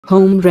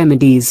Home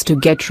remedies to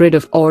get rid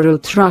of oral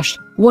thrush.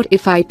 What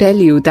if I tell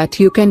you that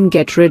you can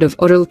get rid of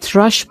oral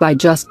thrush by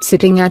just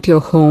sitting at your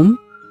home?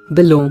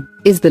 Below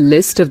is the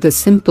list of the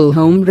simple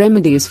home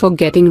remedies for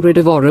getting rid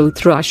of oral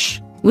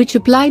thrush, which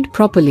applied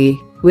properly,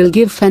 will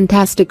give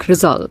fantastic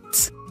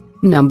results.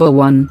 Number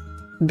 1.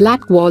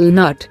 Black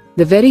walnut.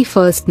 The very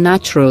first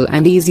natural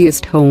and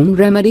easiest home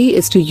remedy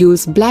is to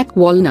use black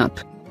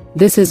walnut.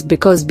 This is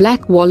because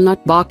black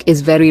walnut bark is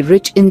very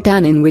rich in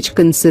tannin, which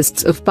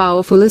consists of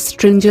powerful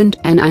astringent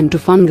and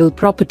antifungal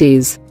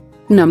properties.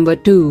 Number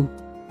 2.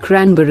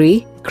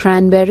 Cranberry.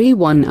 Cranberry,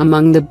 one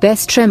among the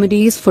best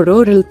remedies for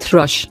oral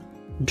thrush.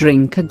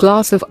 Drink a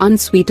glass of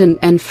unsweetened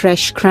and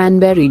fresh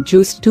cranberry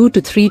juice 2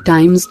 to 3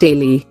 times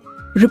daily.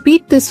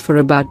 Repeat this for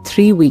about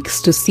 3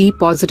 weeks to see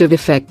positive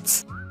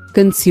effects.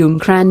 Consume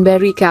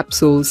cranberry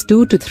capsules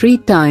 2 to 3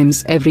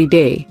 times every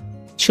day.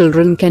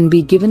 Children can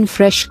be given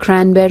fresh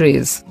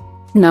cranberries.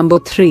 Number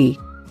 3.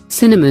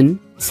 Cinnamon.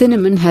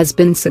 Cinnamon has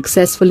been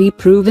successfully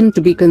proven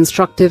to be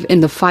constructive in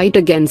the fight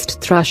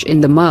against thrush in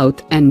the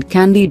mouth and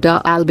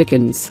Candida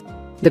albicans.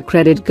 The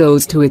credit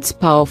goes to its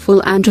powerful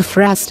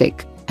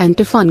antiphrastic,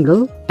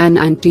 antifungal, and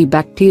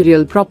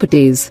antibacterial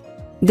properties.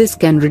 This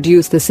can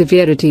reduce the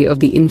severity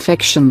of the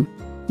infection.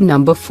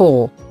 Number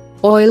 4.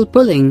 Oil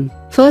pulling.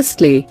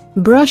 Firstly,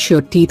 brush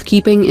your teeth,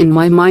 keeping in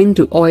mind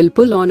to oil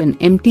pull on an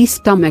empty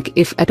stomach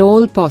if at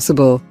all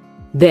possible.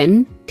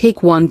 Then,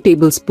 take 1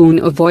 tablespoon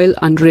of oil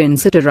and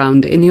rinse it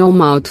around in your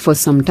mouth for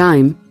some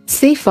time,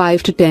 say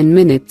 5 to 10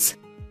 minutes.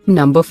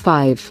 Number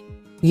 5.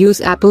 Use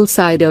apple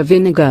cider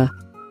vinegar.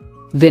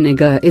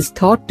 Vinegar is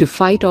thought to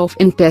fight off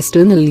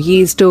intestinal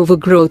yeast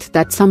overgrowth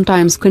that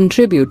sometimes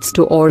contributes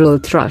to oral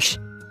thrush.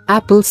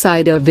 Apple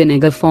cider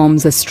vinegar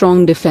forms a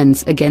strong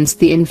defense against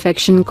the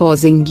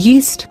infection-causing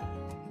yeast.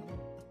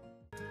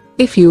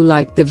 If you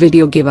liked the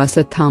video, give us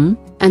a thumb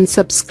and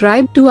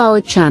subscribe to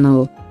our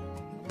channel.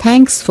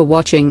 Thanks for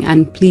watching,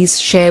 and please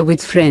share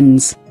with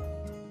friends.